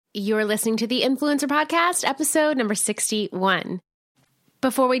You're listening to the Influencer Podcast, episode number 61.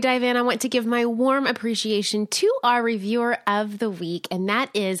 Before we dive in, I want to give my warm appreciation to our reviewer of the week, and that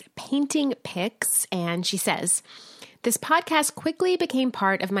is Painting Pics. And she says, "This podcast quickly became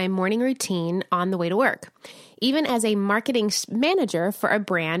part of my morning routine on the way to work. Even as a marketing manager for a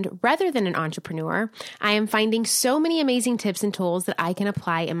brand rather than an entrepreneur, I am finding so many amazing tips and tools that I can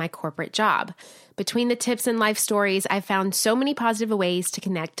apply in my corporate job. Between the tips and life stories, I've found so many positive ways to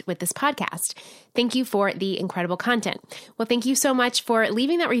connect with this podcast. Thank you for the incredible content." Well, thank you so much for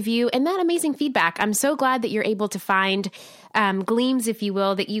leaving that review and that amazing feedback. I'm so glad that you're able to find gleams, if you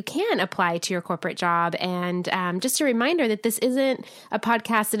will, that you can apply to your corporate job. And just a reminder that this isn't a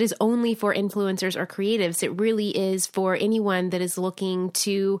podcast that is only for influencers or creatives. It really is for anyone that is looking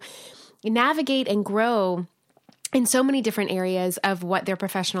to navigate and grow in so many different areas of what their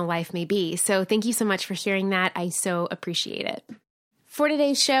professional life may be. So thank you so much for sharing that. I so appreciate it. For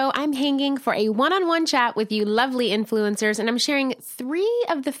today's show, I'm hanging for a one-on-one chat with you lovely influencers, and I'm sharing 3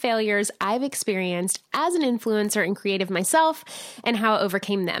 of the failures I've experienced as an influencer and creative myself and how I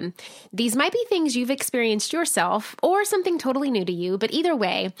overcame them. These might be things you've experienced yourself or something totally new to you, but either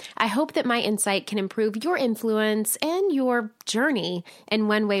way, I hope that my insight can improve your influence and your journey in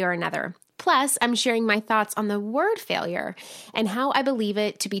one way or another. Plus, I'm sharing my thoughts on the word failure and how I believe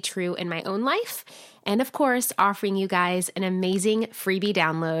it to be true in my own life. And of course, offering you guys an amazing freebie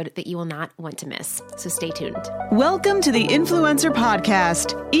download that you will not want to miss. So stay tuned. Welcome to the Influencer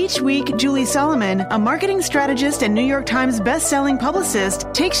Podcast. Each week, Julie Solomon, a marketing strategist and New York Times best-selling publicist,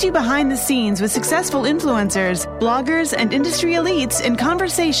 takes you behind the scenes with successful influencers, bloggers, and industry elites in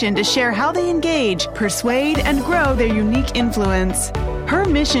conversation to share how they engage, persuade, and grow their unique influence. Her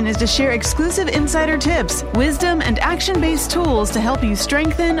mission is to share exclusive insider tips, wisdom, and action-based tools to help you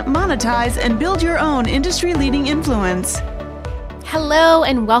strengthen, monetize, and build your own industry-leading influence. Hello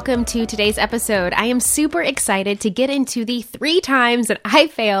and welcome to today's episode. I am super excited to get into the 3 times that I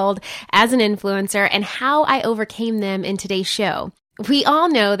failed as an influencer and how I overcame them in today's show. We all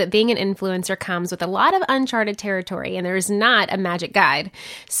know that being an influencer comes with a lot of uncharted territory, and there is not a magic guide.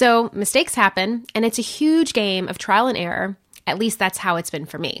 So mistakes happen, and it's a huge game of trial and error. At least that's how it's been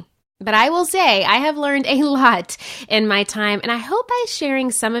for me. But I will say I have learned a lot in my time, and I hope by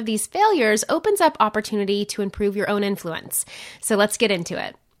sharing some of these failures opens up opportunity to improve your own influence. So let's get into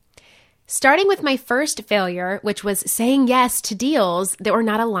it. Starting with my first failure, which was saying yes to deals that were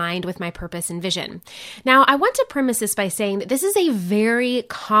not aligned with my purpose and vision. Now, I want to premise this by saying that this is a very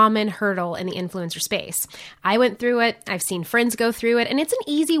common hurdle in the influencer space. I went through it, I've seen friends go through it, and it's an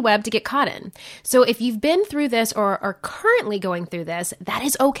easy web to get caught in. So if you've been through this or are currently going through this, that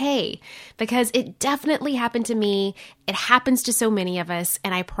is okay, because it definitely happened to me. It happens to so many of us,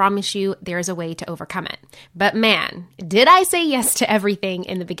 and I promise you there is a way to overcome it. But man, did I say yes to everything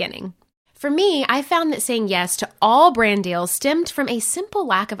in the beginning? For me, I found that saying yes to all brand deals stemmed from a simple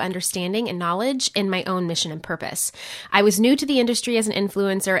lack of understanding and knowledge in my own mission and purpose. I was new to the industry as an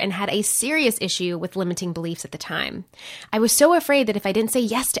influencer and had a serious issue with limiting beliefs at the time. I was so afraid that if I didn't say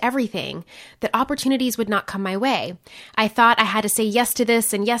yes to everything, that opportunities would not come my way. I thought I had to say yes to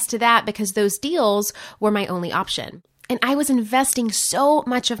this and yes to that because those deals were my only option. And I was investing so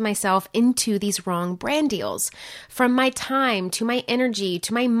much of myself into these wrong brand deals. From my time to my energy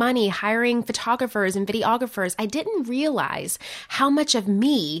to my money hiring photographers and videographers, I didn't realize how much of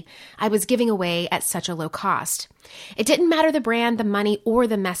me I was giving away at such a low cost. It didn't matter the brand, the money, or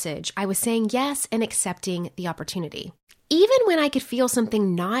the message. I was saying yes and accepting the opportunity. Even when I could feel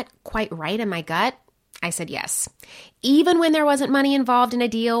something not quite right in my gut, I said yes. Even when there wasn't money involved in a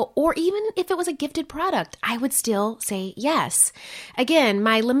deal, or even if it was a gifted product, I would still say yes. Again,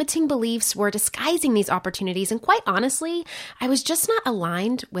 my limiting beliefs were disguising these opportunities, and quite honestly, I was just not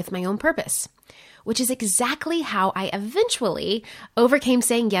aligned with my own purpose, which is exactly how I eventually overcame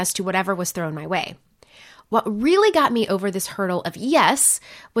saying yes to whatever was thrown my way. What really got me over this hurdle of yes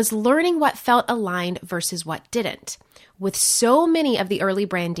was learning what felt aligned versus what didn't. With so many of the early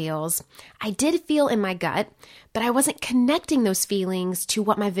brand deals, I did feel in my gut, but I wasn't connecting those feelings to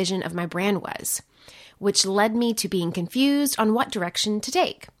what my vision of my brand was, which led me to being confused on what direction to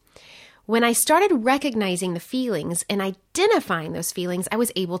take. When I started recognizing the feelings and identifying those feelings, I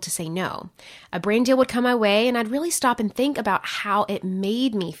was able to say no. A brand deal would come my way, and I'd really stop and think about how it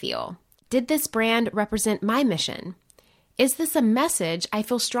made me feel. Did this brand represent my mission? Is this a message I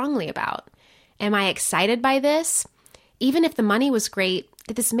feel strongly about? Am I excited by this? Even if the money was great,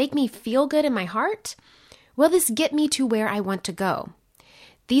 did this make me feel good in my heart? Will this get me to where I want to go?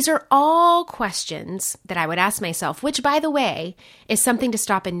 These are all questions that I would ask myself, which, by the way, is something to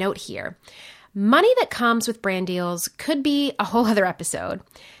stop and note here. Money that comes with brand deals could be a whole other episode,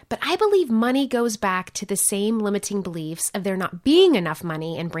 but I believe money goes back to the same limiting beliefs of there not being enough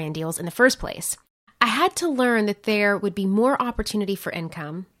money in brand deals in the first place. I had to learn that there would be more opportunity for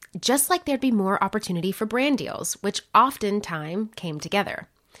income, just like there'd be more opportunity for brand deals, which oftentimes came together.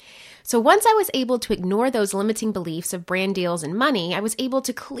 So once I was able to ignore those limiting beliefs of brand deals and money, I was able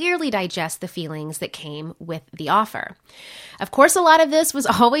to clearly digest the feelings that came with the offer. Of course, a lot of this was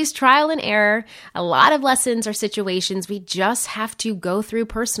always trial and error. A lot of lessons or situations we just have to go through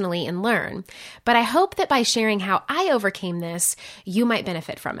personally and learn. But I hope that by sharing how I overcame this, you might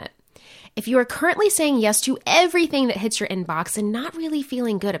benefit from it. If you are currently saying yes to everything that hits your inbox and not really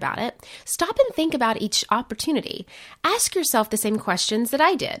feeling good about it, stop and think about each opportunity. Ask yourself the same questions that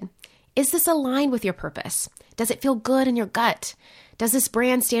I did. Is this aligned with your purpose? Does it feel good in your gut? Does this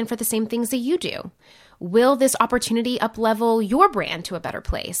brand stand for the same things that you do? Will this opportunity uplevel your brand to a better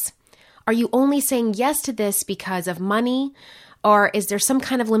place? Are you only saying yes to this because of money, or is there some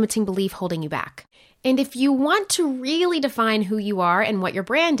kind of limiting belief holding you back? And if you want to really define who you are and what your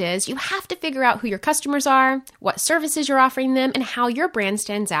brand is, you have to figure out who your customers are, what services you're offering them, and how your brand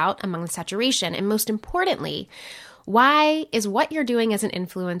stands out among the saturation. And most importantly, why is what you're doing as an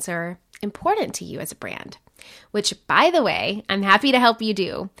influencer important to you as a brand? Which, by the way, I'm happy to help you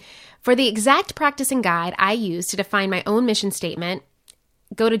do. For the exact practice and guide I use to define my own mission statement,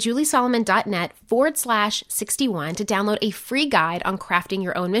 go to juliesolomon.net/61 to download a free guide on crafting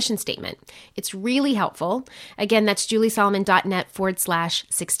your own mission statement. It's really helpful. Again, that's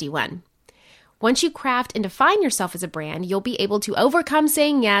juliesolomon.net/61. Once you craft and define yourself as a brand, you'll be able to overcome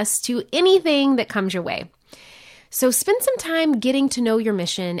saying yes to anything that comes your way. So spend some time getting to know your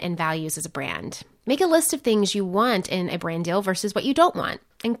mission and values as a brand. Make a list of things you want in a brand deal versus what you don't want.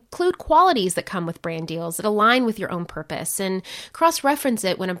 Include qualities that come with brand deals that align with your own purpose and cross-reference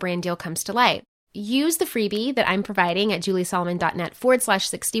it when a brand deal comes to light. Use the freebie that I'm providing at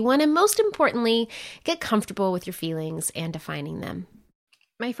juliesolomon.net/61, and most importantly, get comfortable with your feelings and defining them.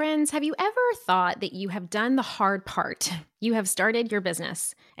 My friends, have you ever thought that you have done the hard part? You have started your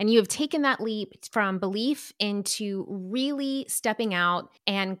business and you have taken that leap from belief into really stepping out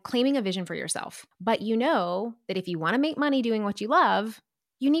and claiming a vision for yourself. But you know that if you want to make money doing what you love,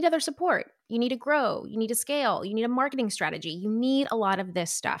 you need other support. You need to grow. You need to scale. You need a marketing strategy. You need a lot of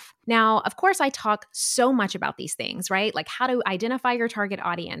this stuff. Now, of course, I talk so much about these things, right? Like how to identify your target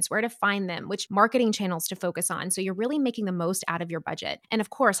audience, where to find them, which marketing channels to focus on, so you're really making the most out of your budget. And of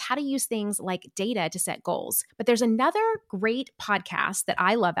course, how to use things like data to set goals. But there's another great podcast that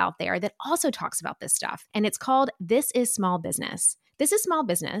I love out there that also talks about this stuff, and it's called This is Small Business. This is Small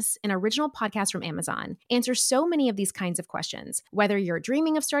Business, an original podcast from Amazon, answers so many of these kinds of questions. Whether you're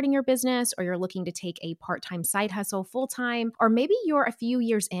dreaming of starting your business or you're looking to take a part-time side hustle full-time, or maybe you're a few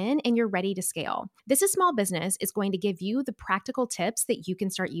years in and you're ready to scale. This is Small Business is going to give you the practical tips that you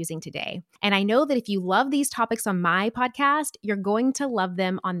can start using today. And I know that if you love these topics on my podcast, you're going to love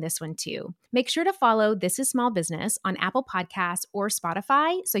them on this one too. Make sure to follow This is Small Business on Apple Podcasts or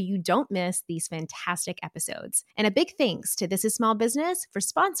Spotify so you don't miss these fantastic episodes. And a big thanks to This is Small Business for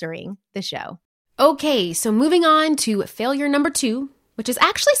sponsoring the show. Okay, so moving on to failure number 2, which is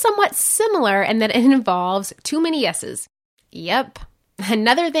actually somewhat similar in that it involves too many yeses. Yep.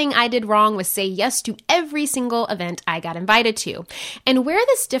 Another thing I did wrong was say yes to every single event I got invited to. And where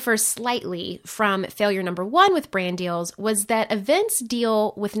this differs slightly from failure number 1 with brand deals was that events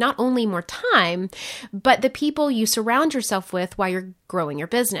deal with not only more time, but the people you surround yourself with while you're growing your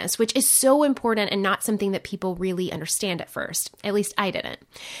business, which is so important and not something that people really understand at first. At least I didn't.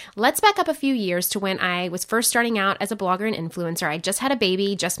 Let's back up a few years to when I was first starting out as a blogger and influencer. I just had a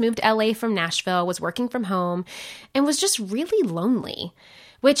baby, just moved to LA from Nashville, was working from home, and was just really lonely,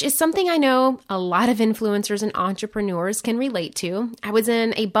 which is something I know a lot of influencers and entrepreneurs can relate to. I was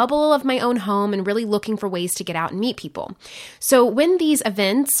in a bubble of my own home and really looking for ways to get out and meet people. So when these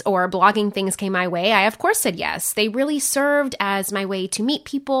events or blogging things came my way, I of course said yes. They really served as my way to meet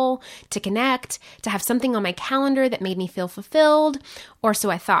people, to connect, to have something on my calendar that made me feel fulfilled, or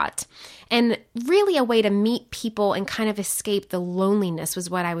so I thought. And really a way to meet people and kind of escape the loneliness was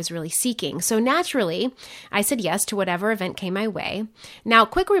what I was really seeking. So naturally, I said yes to whatever event came my way. Now,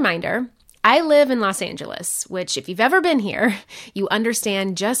 quick reminder, I live in Los Angeles, which if you've ever been here, you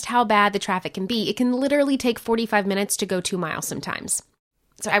understand just how bad the traffic can be. It can literally take 45 minutes to go 2 miles sometimes.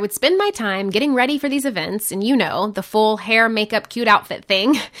 So I would spend my time getting ready for these events and, you know, the full hair, makeup, cute outfit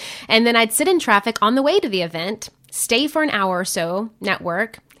thing. And then I'd sit in traffic on the way to the event, stay for an hour or so,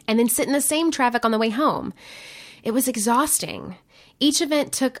 network, and then sit in the same traffic on the way home. It was exhausting. Each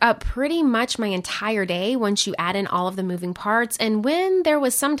event took up pretty much my entire day once you add in all of the moving parts, and when there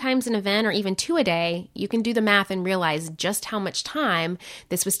was sometimes an event or even 2 a day, you can do the math and realize just how much time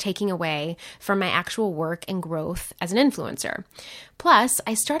this was taking away from my actual work and growth as an influencer. Plus,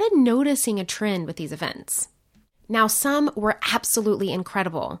 I started noticing a trend with these events. Now, some were absolutely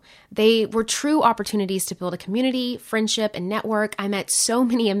incredible. They were true opportunities to build a community, friendship, and network. I met so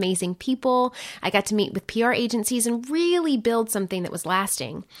many amazing people. I got to meet with PR agencies and really build something that was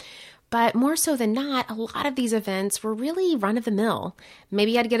lasting. But more so than not, a lot of these events were really run-of-the-mill.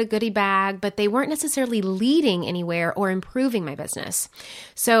 Maybe I'd get a goodie bag, but they weren't necessarily leading anywhere or improving my business.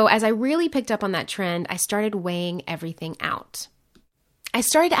 So as I really picked up on that trend, I started weighing everything out. I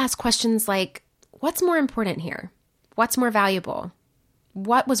started to ask questions like, what's more important here? What's more valuable?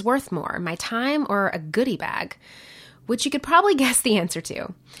 What was worth more, my time or a goodie bag? Which you could probably guess the answer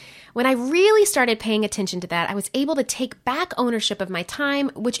to. When I really started paying attention to that, I was able to take back ownership of my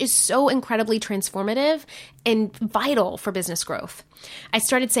time, which is so incredibly transformative and vital for business growth. I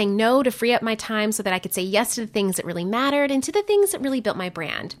started saying no to free up my time so that I could say yes to the things that really mattered and to the things that really built my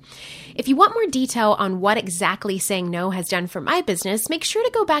brand. If you want more detail on what exactly saying no has done for my business, make sure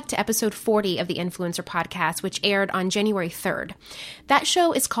to go back to episode 40 of the Influencer Podcast, which aired on January 3rd. That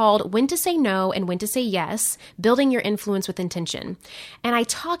show is called When to Say No and When to Say Yes, Building Your Influence with Intention. And I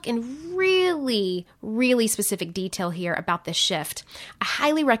talk in really, really specific detail here about this shift. I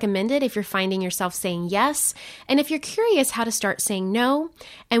highly recommend it if you're finding yourself saying yes, and if you're curious how to start saying no,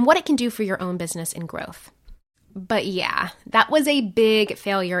 and what it can do for your own business and growth. But yeah, that was a big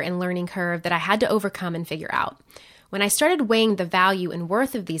failure and learning curve that I had to overcome and figure out. When I started weighing the value and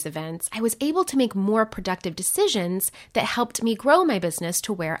worth of these events, I was able to make more productive decisions that helped me grow my business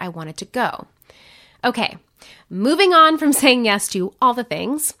to where I wanted to go. Okay, moving on from saying yes to all the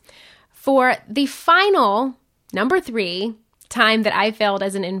things. For the final, number 3, time that I failed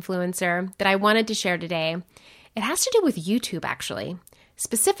as an influencer that I wanted to share today, it has to do with YouTube actually.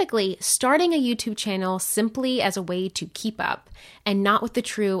 Specifically, starting a YouTube channel simply as a way to keep up and not with the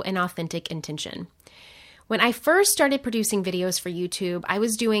true and authentic intention. When I first started producing videos for YouTube, I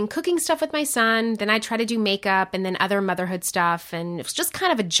was doing cooking stuff with my son, then I'd try to do makeup and then other motherhood stuff, and it was just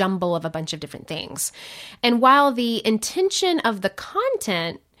kind of a jumble of a bunch of different things. And while the intention of the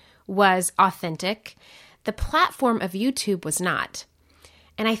content was authentic, the platform of YouTube was not.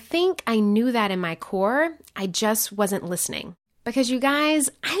 And I think I knew that in my core, I just wasn't listening. Because you guys,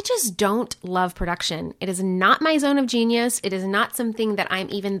 I just don't love production. It is not my zone of genius. It is not something that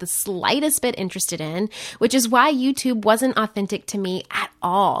I'm even the slightest bit interested in, which is why YouTube wasn't authentic to me at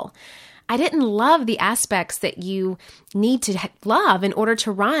all. I didn't love the aspects that you need to love in order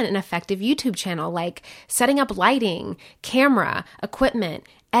to run an effective YouTube channel, like setting up lighting, camera, equipment,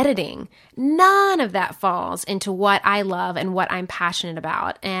 editing. None of that falls into what I love and what I'm passionate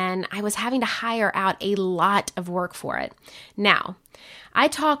about, and I was having to hire out a lot of work for it. Now, I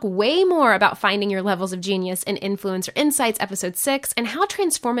talk way more about finding your levels of genius in Influencer Insights episode 6 and how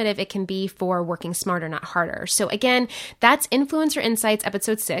transformative it can be for working smarter, not harder. So again, that's Influencer Insights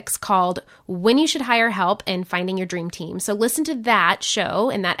episode 6 called When You Should Hire Help and Finding Your Dream Team. So listen to that show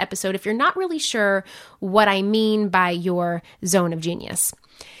and that episode if you're not really sure what I mean by your zone of genius.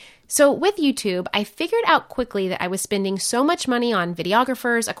 So with YouTube, I figured out quickly that I was spending so much money on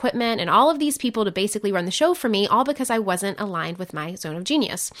videographers, equipment, and all of these people to basically run the show for me, all because I wasn't aligned with my zone of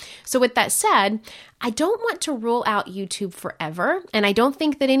genius. So with that said, I don't want to rule out YouTube forever, and I don't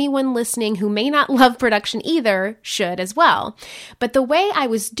think that anyone listening who may not love production either should as well. But the way I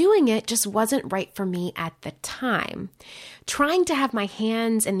was doing it just wasn't right for me at the time. Trying to have my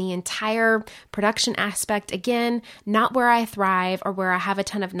hands in the entire production aspect, again, not where I thrive or where I have a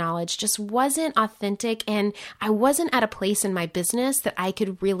ton of knowledge, just wasn't authentic, and I wasn't at a place in my business that I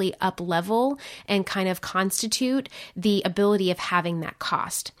could really up-level and kind of constitute the ability of having that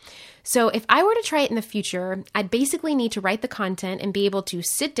cost. So if I were to try it in the future, I'd basically need to write the content and be able to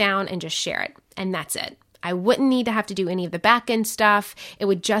sit down and just share it, and that's it. I wouldn't need to have to do any of the back-end stuff. It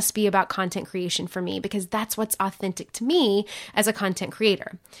would just be about content creation for me because that's what's authentic to me as a content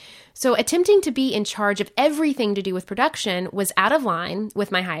creator. So attempting to be in charge of everything to do with production was out of line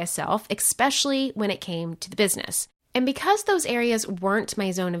with my highest self, especially when it came to the business. And because those areas weren't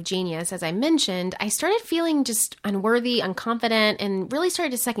my zone of genius, as I mentioned, I started feeling just unworthy, unconfident, and really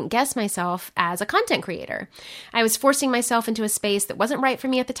started to second guess myself as a content creator. I was forcing myself into a space that wasn't right for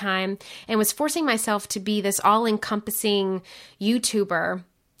me at the time and was forcing myself to be this all-encompassing YouTuber,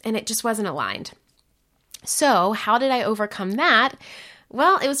 and it just wasn't aligned. So how did I overcome that?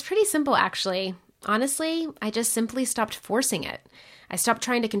 Well, it was pretty simple, actually. Honestly, I just simply stopped forcing it. I stopped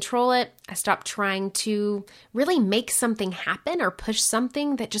trying to control it. I stopped trying to really make something happen or push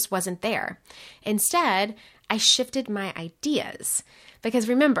something that just wasn't there. Instead, I shifted my ideas. Because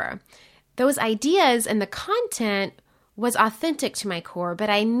remember, those ideas and the content was authentic to my core, but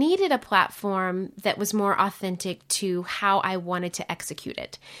I needed a platform that was more authentic to how I wanted to execute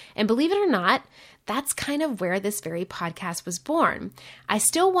it. And believe it or not, that's kind of where this very podcast was born. I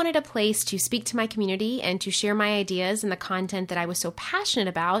still wanted a place to speak to my community and to share my ideas and the content that I was so passionate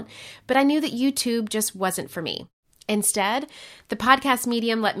about, but I knew that YouTube just wasn't for me. Instead, the podcast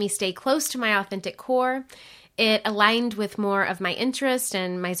medium let me stay close to my authentic core. It aligned with more of my interest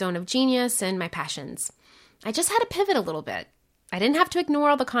and my zone of genius and my passions. I just had to pivot a little bit. I didn't have to ignore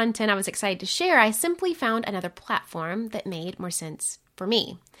all the content I was excited to share. I simply found another platform that made more sense for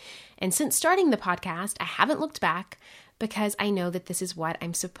me. And since starting the podcast, I haven't looked back because I know that this is what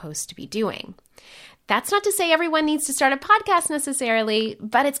I'm supposed to be doing. That's not to say everyone needs to start a podcast necessarily,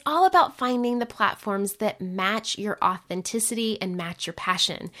 but it's all about finding the platforms that match your authenticity and match your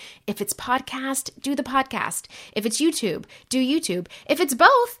passion. If it's podcast, do the podcast. If it's YouTube, do YouTube. If it's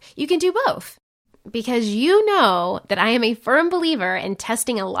both, you can do both. Because you know that I am a firm believer in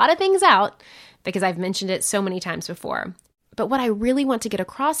testing a lot of things out because I've mentioned it so many times before. But what I really want to get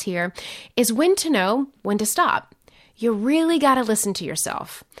across here is when to know when to stop. You really got to listen to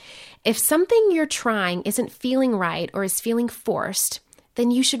yourself. If something you're trying isn't feeling right or is feeling forced,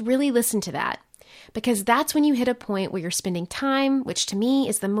 then you should really listen to that. Because that's when you hit a point where you're spending time, which to me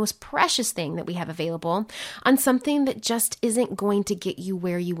is the most precious thing that we have available, on something that just isn't going to get you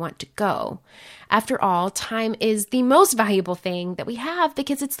where you want to go. After all, time is the most valuable thing that we have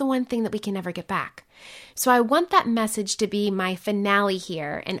because it's the one thing that we can never get back. So I want that message to be my finale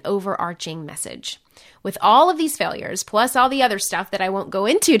here, an overarching message. With all of these failures, plus all the other stuff that I won't go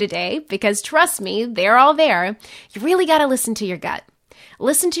into today, because trust me, they're all there, you really got to listen to your gut.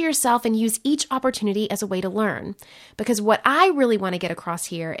 Listen to yourself and use each opportunity as a way to learn. Because what I really want to get across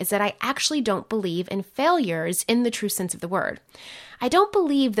here is that I actually don't believe in failures in the true sense of the word. I don't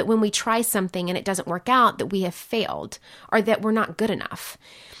believe that when we try something and it doesn't work out that we have failed or that we're not good enough.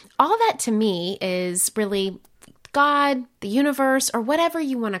 All that to me is really God, the universe, or whatever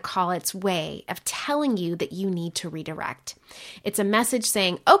you want to call its way of telling you that you need to redirect. It's a message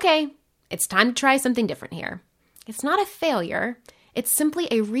saying, okay, it's time to try something different here. It's not a failure. It's simply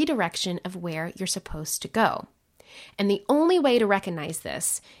a redirection of where you're supposed to go. And the only way to recognize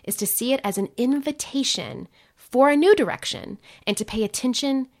this is to see it as an invitation for a new direction and to pay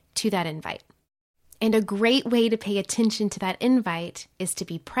attention to that invite. And a great way to pay attention to that invite is to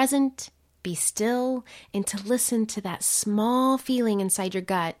be present, be still, and to listen to that small feeling inside your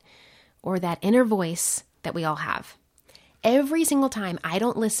gut or that inner voice that we all have. Every single time I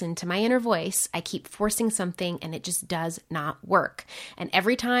don't listen to my inner voice, I keep forcing something and it just does not work. And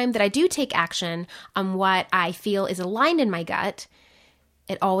every time that I do take action on what I feel is aligned in my gut,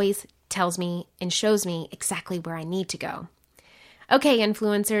 it always tells me and shows me exactly where I need to go. Okay,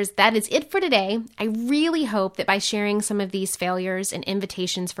 influencers, that is it for today. I really hope that by sharing some of these failures and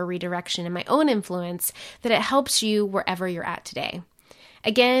invitations for redirection in my own influence, that it helps you wherever you're at today.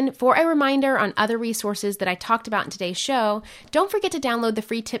 Again, for a reminder on other resources that I talked about in today's show, don't forget to download the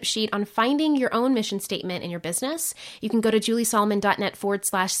free tip sheet on finding your own mission statement in your business. You can go to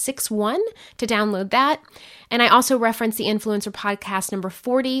juliesolomon.net/61 to download that. And I also reference the Influencer Podcast number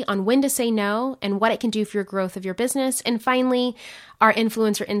 40 on when to say no and what it can do for your growth of your business. And finally, our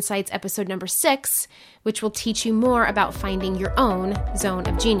Influencer Insights episode number 6, which will teach you more about finding your own zone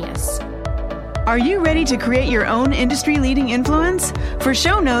of genius. Are you ready to create your own industry-leading influence? For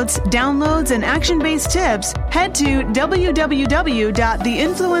show notes, downloads, and action-based tips, head to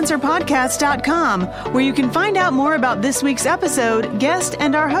www.theinfluencerpodcast.com, where you can find out more about this week's episode, guest,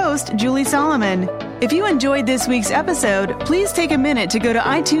 and our host, Julie Solomon. If you enjoyed this week's episode, please take a minute to go to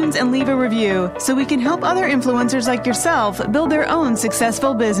iTunes and leave a review so we can help other influencers like yourself build their own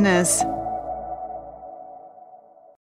successful business.